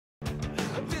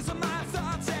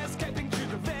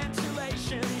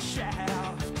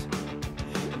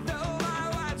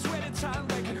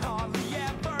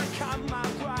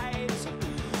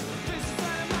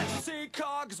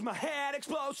my head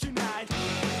explodes tonight.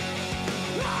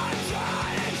 I'm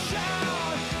trying to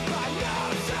shout, my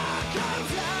nose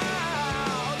comes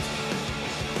out.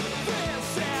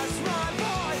 This is my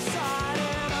voice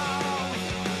signing off.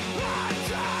 I'm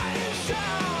trying to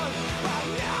shout, my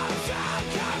nose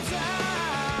comes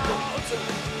out.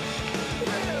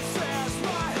 This is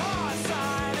my heart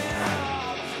signing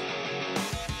off.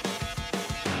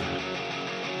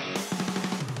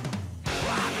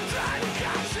 I've been trying to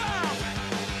catch up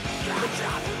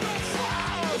in the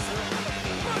flows,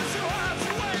 but it's too hard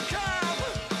to wake up.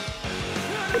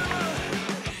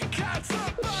 Catch the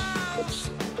buzz.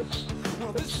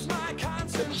 Well, this is my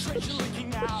concentration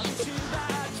leaking out into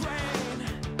that drain.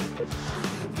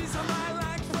 These are my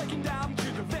legs breaking down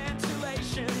to the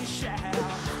ventilation shaft.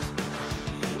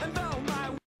 And though my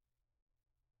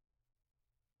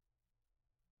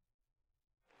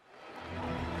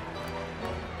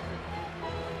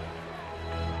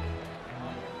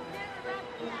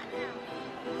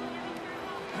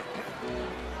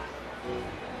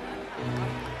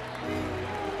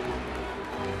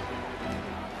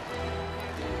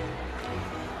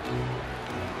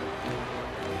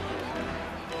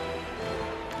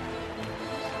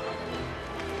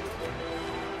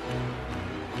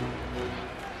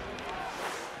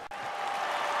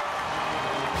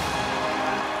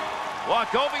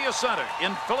Wachovia Center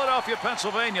in Philadelphia,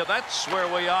 Pennsylvania. That's where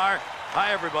we are.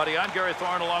 Hi, everybody. I'm Gary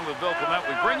Thorne along with Bill Clement.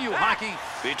 We bring you hockey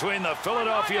between the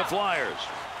Philadelphia Flyers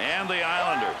and the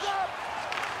Islanders.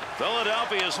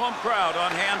 Philadelphia's home crowd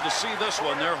on hand to see this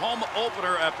one. Their home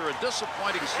opener after a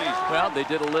disappointing season. Well, they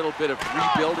did a little bit of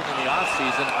rebuilding in the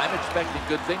offseason. I'm expecting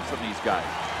good things from these guys.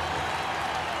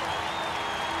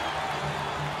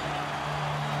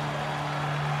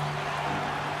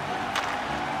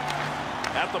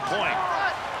 At the point.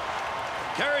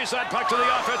 Carries that puck to the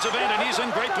offensive end, and he's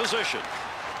in great position.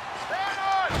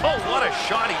 Oh, what a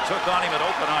shot he took on him at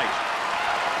open ice.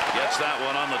 Gets that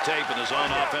one on the tape in his own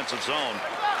offensive zone.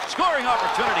 Scoring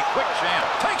opportunity, quick chance.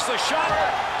 Takes the shot.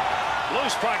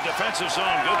 Loose puck, defensive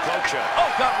zone. Good poke check.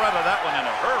 Oh, got rid of that one in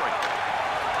a hurry.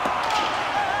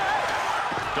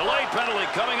 Delayed penalty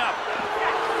coming up.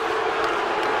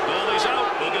 Goalie's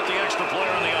out. We'll get the extra player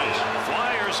on the ice.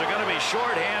 Flyers are going to be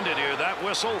short-handed here. That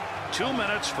whistle, 2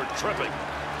 minutes for tripping.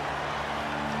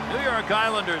 New York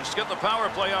Islanders get the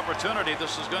power play opportunity.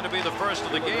 This is going to be the first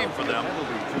of the game for them.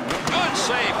 Good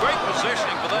save. Great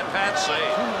positioning for that pad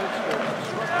save.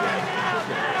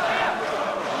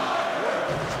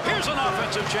 Here's an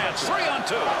offensive chance.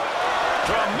 3-on-2.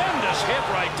 Tremendous hit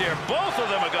right there. Both of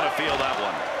them are going to feel that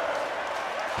one.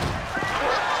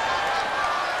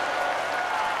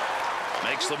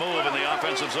 Makes the move in the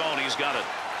offensive zone. He's got it.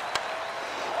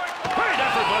 Great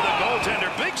effort by the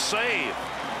goaltender. Big save.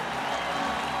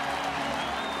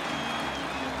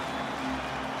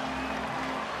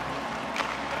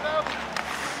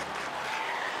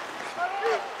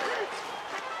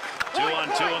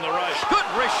 Two on the rush. Good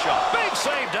wrist shot. Big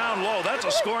save down low. That's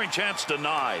a scoring chance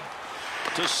denied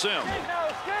to Sim.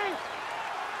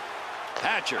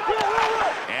 Hatcher.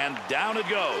 And down it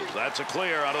goes. That's a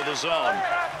clear out of the zone.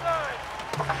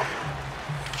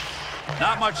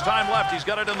 Not much time left. He's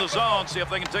got it in the zone. See if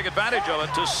they can take advantage of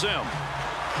it to Sim.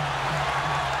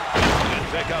 Good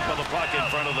pick up of the puck in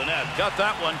front of the net. Got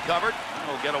that one covered.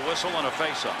 We'll get a whistle and a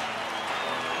face-up.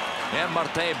 And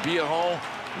Martin Biron,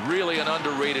 really an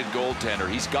underrated goaltender.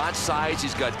 He's got size.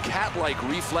 He's got cat-like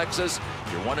reflexes.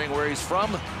 If you're wondering where he's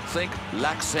from, think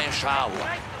Lac Saint-Charles.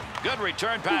 Good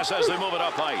return pass as they move it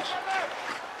up ice.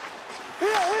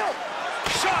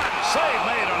 Shot! Save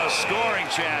made on a scoring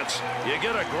chance. You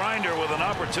get a grinder with an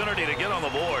opportunity to get on the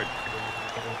board.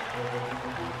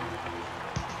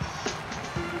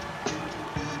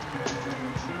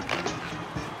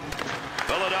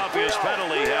 Philadelphia's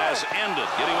penalty has ended.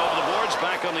 Getting over the boards,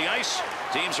 back on the ice.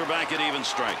 Teams are back at even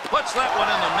strength. Puts that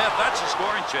one in the net. That's a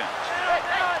scoring chance.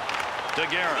 To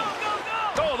Guerin.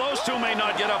 Oh, those two may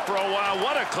not get up for a while.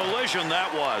 What a collision that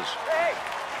was.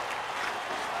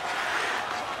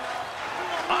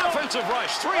 Offensive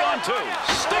rush, 3-on-2.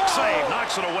 Stick save,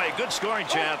 knocks it away. Good scoring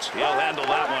chance. He'll handle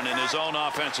that one in his own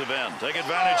offensive end. Take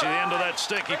advantage of the end of that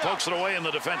stick. He pokes it away in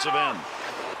the defensive end.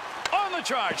 On the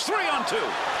charge, 3-on-2.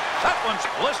 That one's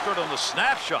blistered on the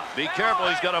snapshot. Be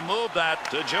careful, he's got to move that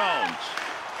to Jones.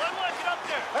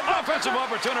 Offensive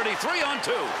opportunity,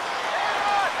 3-on-2.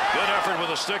 Good effort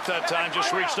with a stick that time.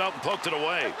 Just reached out and poked it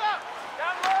away.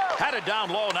 Had it down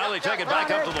low. Now they take it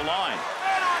back up to the line.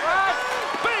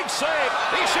 Big save.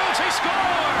 He shoots. He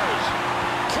scores.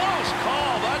 Close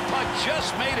call. That puck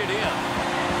just made it in.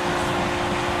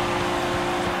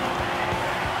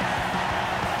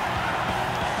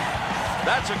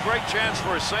 That's a great chance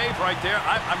for a save right there.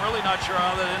 I'm really not sure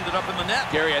how that ended up in the net.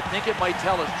 Gary, I think it might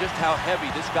tell us just how heavy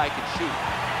this guy can shoot.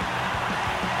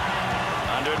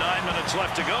 Under 9 minutes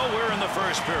left to go. We're in the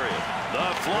first period. The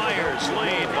Flyers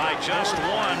lead by just 1.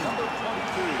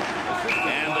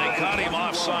 And they caught him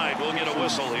offside. We'll get a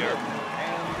whistle here.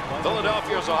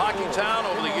 Philadelphia is a hockey town.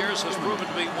 Over the years has proven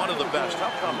to be one of the best.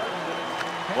 How come?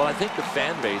 Well, I think the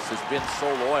fan base has been so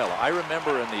loyal. I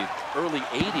remember in the early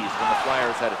 80s when the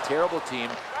Flyers had a terrible team.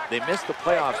 They missed the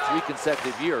playoffs 3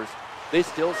 consecutive years. They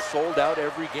still sold out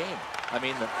every game. I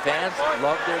mean, the fans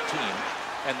love their team,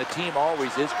 and the team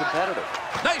always is competitive.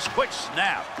 Nice quick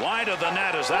snap. Wide of the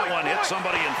net as that one hit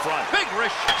somebody in front. Big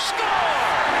wrist. Score!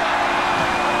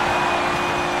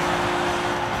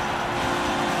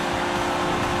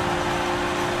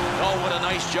 Oh, what a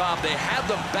nice job. They had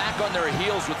them back on their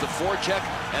heels with the forecheck,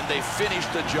 and they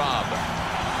finished the job.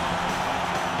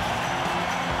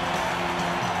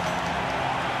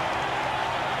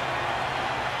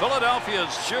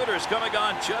 Philadelphia's shooters coming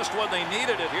on just when they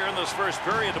needed it here in this first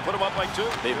period to put them up by 2.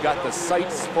 They've got the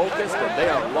sights focused, and they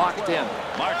are locked in.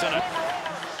 Martin.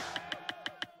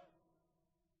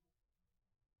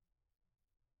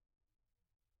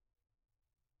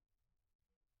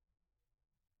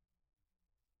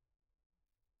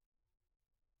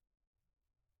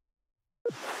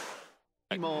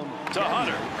 To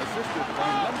Hunter. Assisted by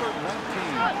number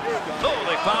 19. Oh,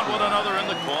 they found one another in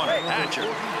the corner. Hatcher.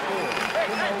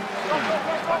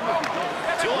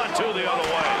 2-on-2 the other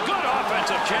way. Good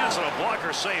offensive chance and a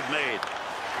blocker save made.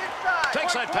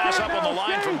 Takes that pass up on the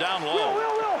line from down low.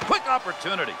 Quick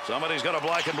opportunity. Somebody's got a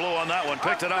black and blue on that one.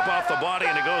 Picked it up off the body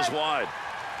and it goes wide.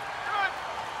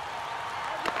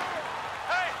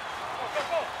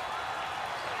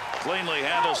 Cleanly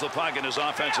handles the puck in his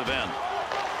offensive end.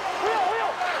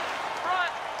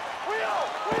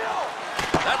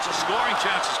 That's a scoring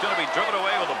chance. It's going to be driven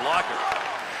away with a blocker.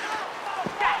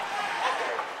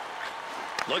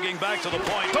 Looking back to the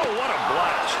point. Oh, what a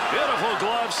blast. Beautiful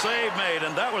glove save made,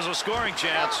 and that was a scoring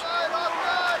chance.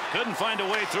 Couldn't find a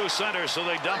way through center, so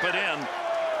they dump it in. 1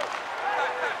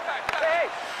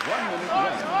 minute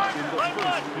left in the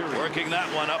first period. Working that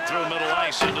one up through middle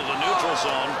ice into the neutral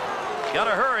zone. Got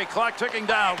to hurry. Clock ticking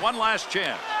down. One last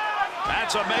chance.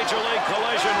 That's a major league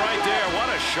collision right there. What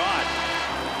a shot.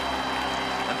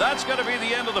 And that's going to be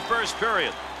the end of the first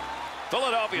period.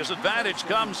 Philadelphia's advantage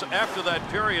comes after that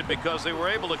period because they were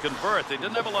able to convert. They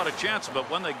didn't have a lot of chances, but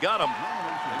when they got them,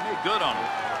 they made good on them.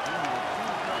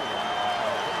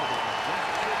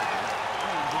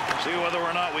 See whether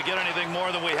or not we get anything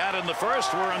more than we had in the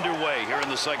first. We're underway here in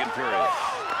the second period.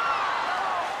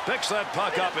 Picks that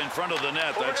puck up in front of the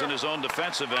net. That's in his own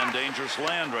defensive end. Dangerous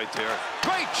land right there.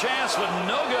 Great chance, but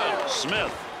no good.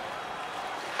 Smith.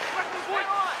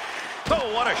 Oh,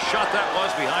 what a shot that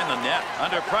was behind the net.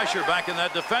 Under pressure back in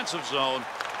that defensive zone.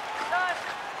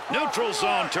 Neutral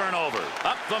zone turnover.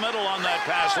 Up the middle on that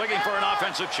pass, looking for an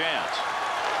offensive chance.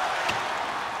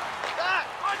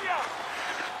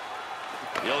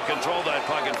 He'll control that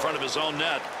puck in front of his own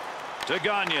net. To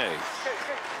Gagne.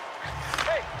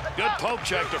 Good poke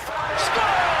check to score!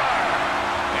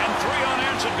 And 3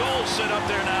 unanswered goals sit up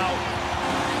there now.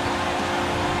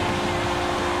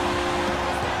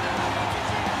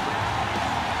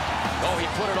 Oh, he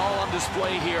put it all on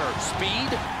display here.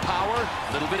 Speed, power,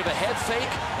 a little bit of a head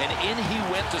fake, and in he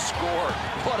went to score.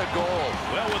 What a goal.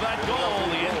 Well, with that goal,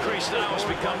 the increase now has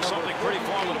become something pretty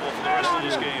formidable for the rest of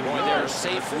this game. Boy, there are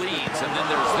safe leads, and then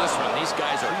there's this one. These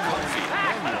guys are comfy.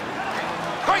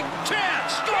 Great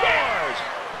chance! Scores!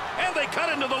 And they cut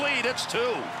into the lead. It's 2.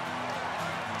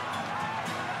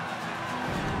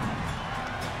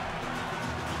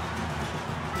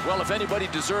 Well, if anybody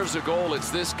deserves a goal, it's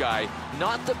this guy.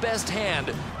 Not the best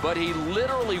hand, but he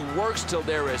literally works till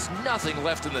there is nothing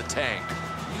left in the tank.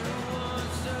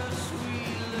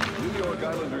 New York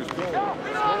Islanders goal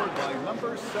scored by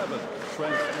number 7,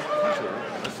 Trent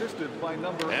McPeter, assisted by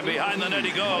number And behind the net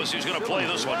he goes. He's going to play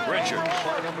this one. Richards.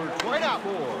 by number 24,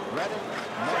 Radek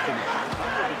Martin.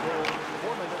 Under the goal,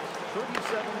 4 minutes,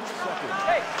 37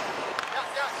 seconds.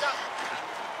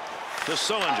 To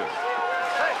Sillinger.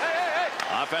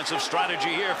 Offensive strategy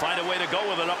here. Find a way to go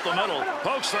with it up the middle.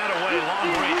 Pokes that away.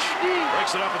 Long reach.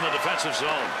 Breaks it up in the defensive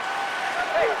zone.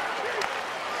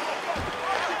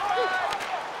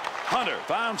 Hunter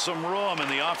found some room in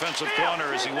the offensive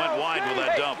corner as he went wide with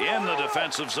that dump. In the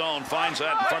defensive zone. Finds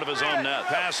that in front of his own net.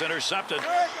 Pass intercepted.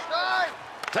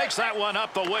 Takes that one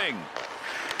up the wing.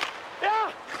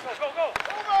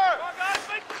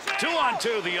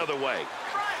 2-on-2 the other way.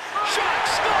 Shot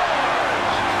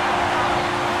scores!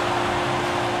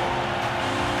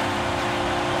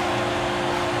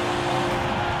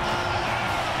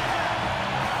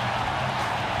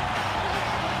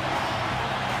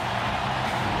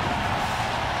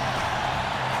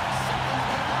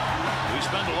 we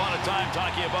spend a lot of time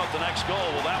talking about the next goal.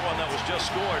 Well, that one that was just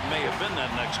scored may have been that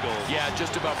next goal. Yeah,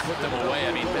 just about put them away.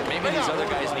 I mean, maybe these other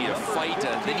guys need a fight.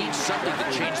 They need something to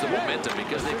change the momentum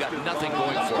because they've got nothing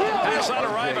going for them. Pass on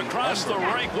arrive across the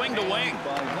rink, wing to wing.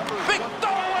 Big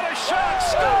throw, what a shot!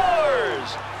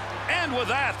 Scores! And with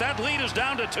that lead is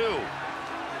down to 2.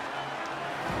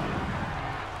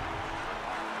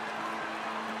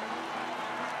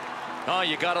 Oh,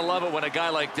 you got to love it when a guy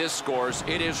like this scores.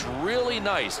 It is really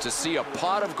nice to see a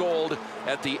pot of gold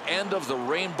at the end of the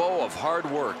rainbow of hard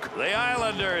work. The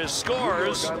Islanders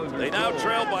scores. They now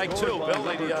trail by 2. Bill,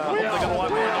 they hope they're going to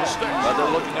want more of those sticks. But they're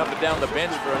looking up and down the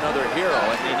bench for another hero,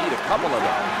 and they need a couple of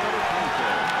them.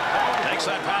 Takes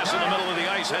that pass in the middle of the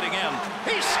ice, heading in.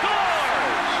 He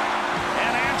scores!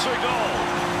 An answer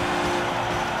goal.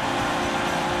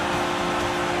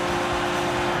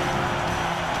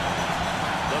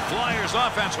 Flyers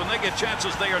offense, when they get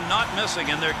chances, they are not missing,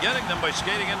 and they're getting them by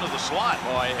skating into the slot.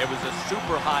 Boy, it was a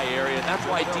super high area, and that's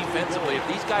why defensively, if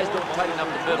these guys don't tighten up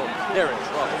the middle, they're in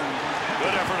trouble.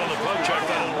 Good effort on the poke check,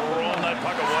 that'll roll that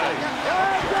puck away.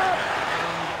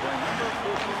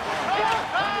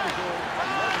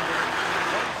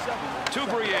 To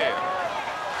Briere.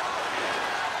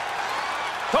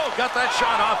 Oh, got that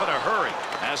shot off in a hurry.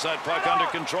 Has that puck under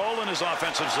control in his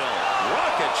offensive zone.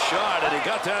 Rocket shot, and he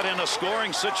got that in a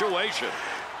scoring situation.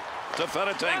 To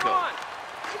Fedotenko.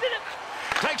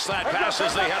 Takes that pass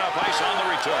as they head up ice on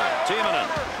the return. Timonen.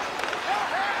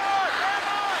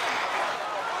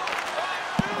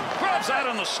 Grabs that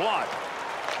in the slot.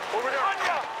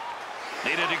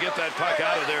 Needed to get that puck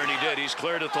out of there, and he did. He's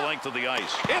cleared at the length of the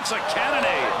ice. It's a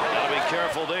cannonade. Got to be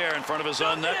careful there in front of his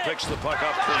own net. Picks the puck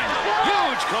up cleanly.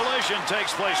 Huge collision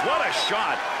takes place. What a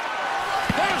shot.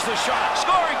 There's the shot.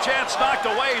 Scoring chance knocked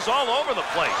away. He's all over the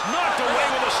place. Knocked away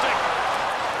with a stick.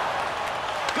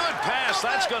 Good pass.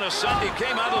 That's going to send. He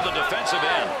came out of the defensive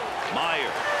end.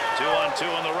 Meyer, 2-on-2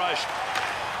 on the rush.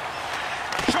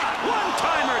 Shot.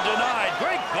 One-timer denied.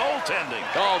 Great goaltending.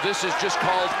 Oh, this is just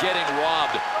called getting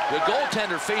robbed. The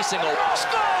goaltender facing a...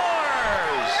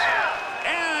 Scores!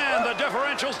 And the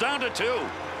differential's down to 2.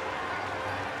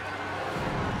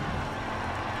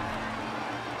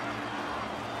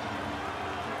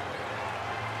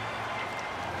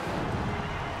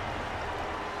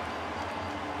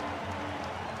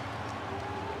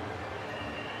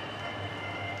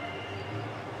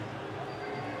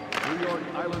 New York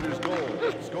Islanders goal,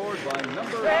 scored by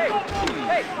number 18,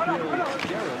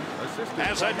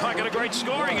 Has that puck in a great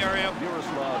scoring area.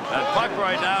 That puck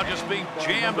right now just being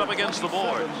jammed up against the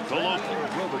boards. Got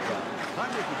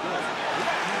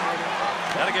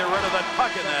to get rid of that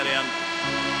puck in that end.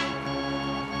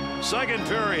 Second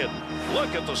period.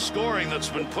 Look at the scoring that's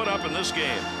been put up in this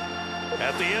game.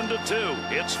 At the end of 2,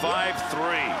 it's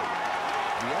 5-3.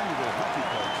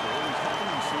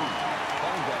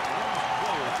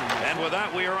 And with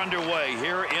that, we are underway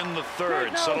here in the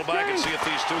third. Settle back and see if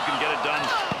these two can get it done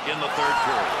in the third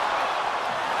period.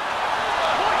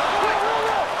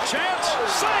 Chance,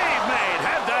 save made.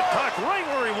 Had that puck right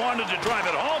where he wanted to drive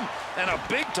it home, and a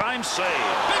big-time save.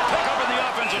 Big pickup in the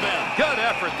offensive end. Good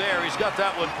effort there. He's got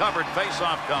that one covered.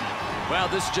 Face-off coming. Well,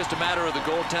 this is just a matter of the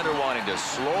goaltender wanting to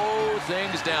slow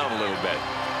things down a little bit.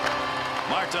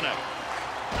 Martinek.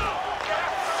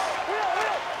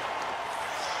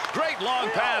 Great long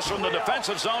pass from the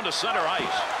defensive zone to center ice.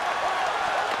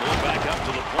 Move back up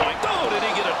to the point. Oh, did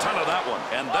he get a ton of that one?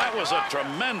 And that was a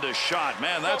tremendous shot.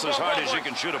 Man, that's as hard as you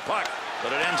can shoot a puck,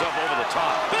 but it ends up over the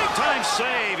top. Big time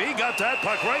save. He got that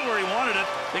puck right where he wanted it,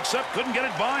 except couldn't get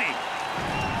it by him.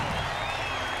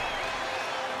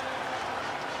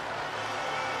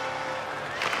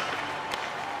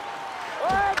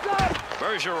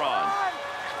 Bergeron.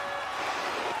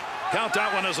 Count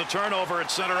that one as a turnover at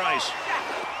center ice.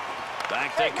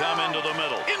 Back they come into the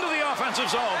middle. Into the offensive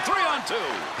zone. 3-on-2.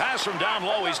 Pass from down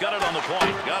low. He's got it on the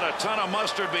point. Got a ton of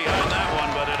mustard behind that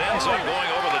one, but it ends up going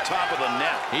over the top of the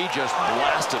net. He just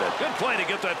blasted it. Good play to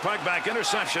get that puck back.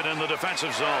 Interception in the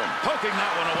defensive zone. Poking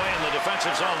that one away in the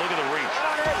defensive zone. Look at the reach.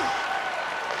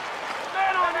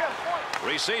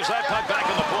 Receives that puck back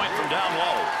in the point from down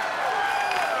low.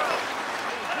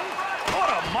 What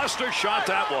a mustard shot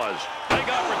that was. Big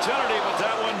opportunity, but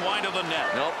that one wide of the net.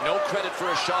 Nope, no credit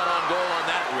for a shot on goal on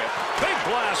that rip. Big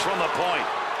blast from the point.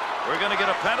 We're going to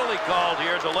get a penalty called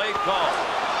here, delayed call.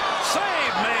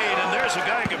 Save made, and there's a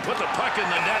guy who can put the puck in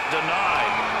the net,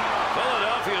 denied.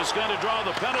 Philadelphia is going to draw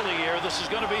the penalty here. This is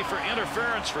going to be for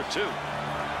interference for 2.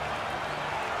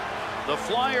 The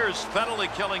Flyers penalty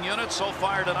killing unit so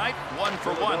far tonight, 1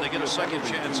 for 1. They get a second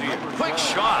chance here. Quick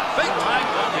shot, big time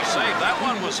penalty save. That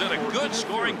one was in a good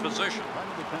scoring position.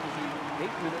 8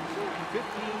 minutes and 15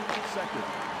 seconds.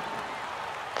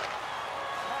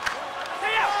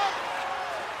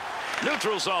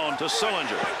 Neutral zone to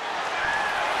Sillinger.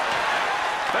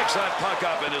 Picks that puck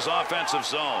up in his offensive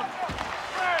zone.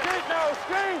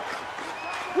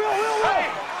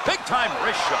 Big time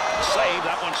wrist shot. Save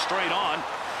that one straight on.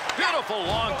 Beautiful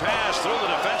long pass through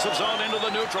the defensive zone into the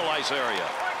neutral ice area.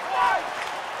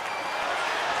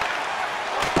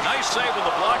 Nice save with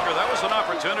the blocker. That was an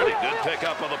opportunity. Good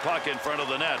pickup of the puck in front of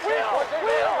the net.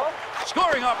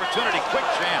 Scoring opportunity. Quick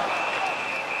chance.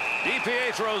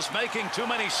 DPA throws making too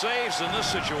many saves in this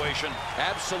situation.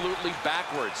 Absolutely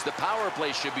backwards. The power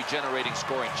play should be generating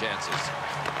scoring chances.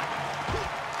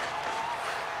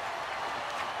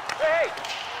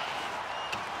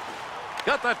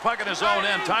 Got that puck in his own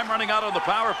end. Time running out on the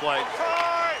power play.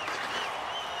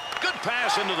 Good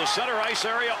pass into the center ice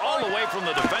area all the way from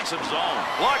the defensive zone.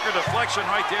 Blocker deflection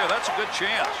right there. That's a good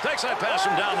chance. Takes that pass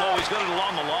from down low. He's got it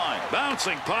along the line.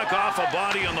 Bouncing puck off a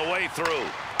body on the way through.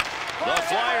 The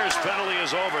Flyers' penalty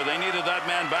is over. They needed that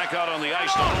man back out on the ice.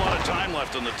 Not a lot of time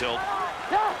left in the tilt.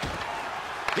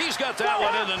 He's got that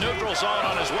one in the neutral zone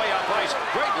on his way up ice.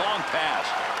 Great long pass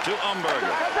to Umberger.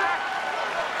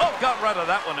 Oh, got rid of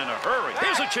that one in a hurry.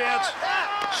 Here's a chance.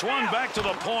 Swung back to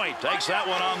the point. Takes that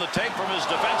one on the tape from his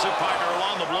defensive partner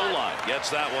along the blue line. Gets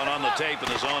that one on the tape in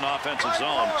his own offensive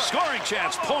zone. Scoring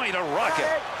chance. Point, a rocket.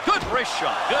 Good wrist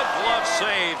shot. Good glove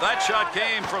save. That shot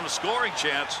came from a scoring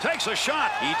chance. Takes a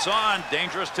shot. Heats on.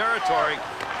 Dangerous territory.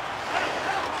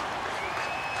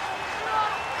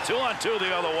 2-on-2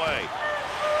 the other way.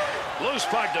 Loose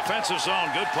puck, defensive zone.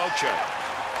 Good poke check.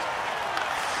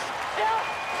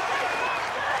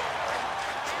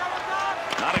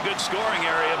 Not a good scoring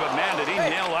area, but man, did he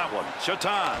nail that one.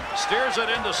 Chatan steers it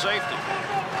into safety.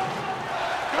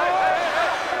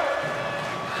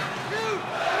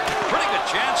 Pretty good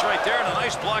chance right there and a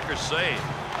nice blocker save.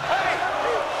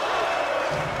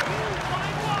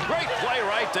 Great play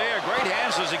right there. Great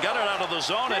hands as he got it out of the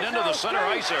zone and into the center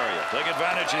ice area. Take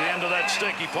advantage of the end of that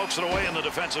stick. He pokes it away in the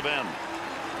defensive end.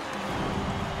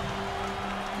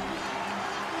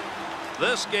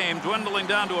 This game dwindling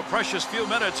down to a precious few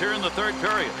minutes here in the third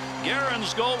period.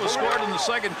 Guerin's goal was scored in the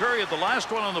second period. The last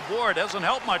one on the board doesn't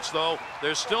help much, though.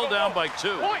 They're still down by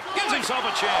 2. Gives himself a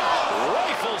chance.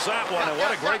 Rifles that one, and what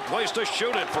a great place to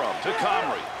shoot it from. To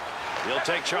Comrie. He'll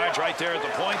take charge right there at the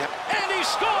point, and he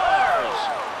scores!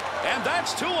 And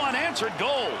that's 2 unanswered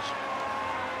goals.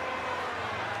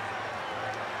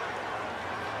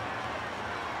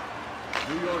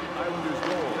 New York Islanders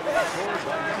goal scored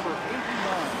by number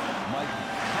 89.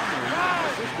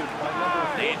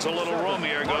 Needs a little room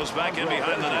here. Goes back in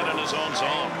behind the net in his own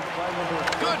zone.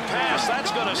 Good pass.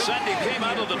 That's going to send him. Came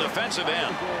out of the defensive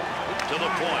end to the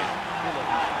point.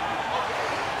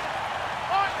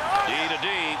 D to D.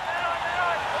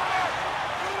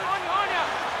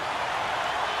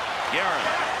 Guerin.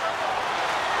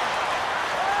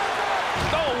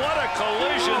 Oh, what a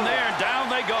collision there. Down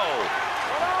they go.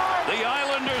 The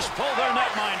Islanders pull their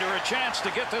netminder, a chance to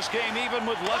get this game even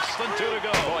with less than 2 to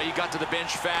go. Boy, he got to the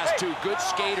bench fast, too. Good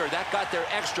skater. That got their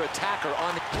extra attacker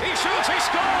on. He shoots, he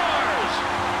scores!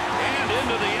 And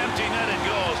into the empty net it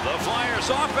goes. The Flyers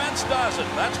offense does it.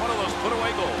 That's one of those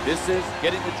put-away goals. This is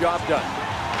getting the job done.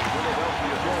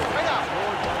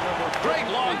 Great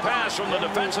long pass from the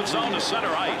defensive zone to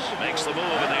center ice. Makes the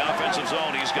move in the offensive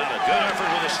zone. He's got a good effort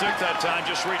with a stick that time.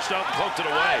 Just reached out and poked it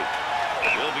away.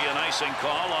 Will be an icing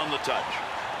call on the touch.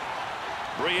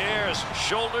 Briere's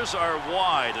shoulders are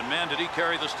wide, and man, did he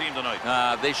carry this team tonight.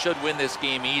 They should win this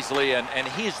game easily, and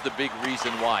he's the big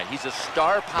reason why. He's a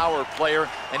star power player,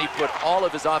 and he put all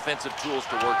of his offensive tools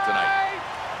to work tonight.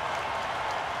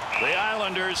 The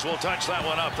Islanders will touch that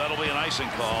one up. That'll be an icing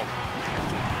call.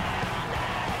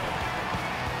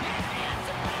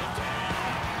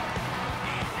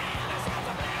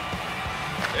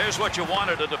 Here's what you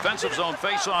wanted, a defensive zone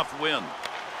face-off win.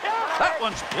 That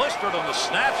one's blistered on the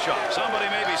snapshot. Somebody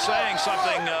may be saying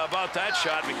something about that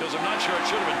shot because I'm not sure it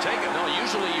should have been taken. No,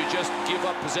 usually you just give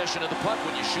up possession of the puck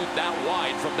when you shoot that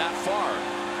wide from that far.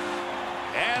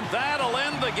 And that'll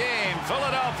end the game.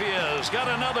 Philadelphia's got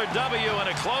another W in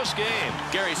a close game.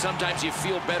 Gary, sometimes you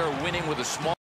feel better winning with a small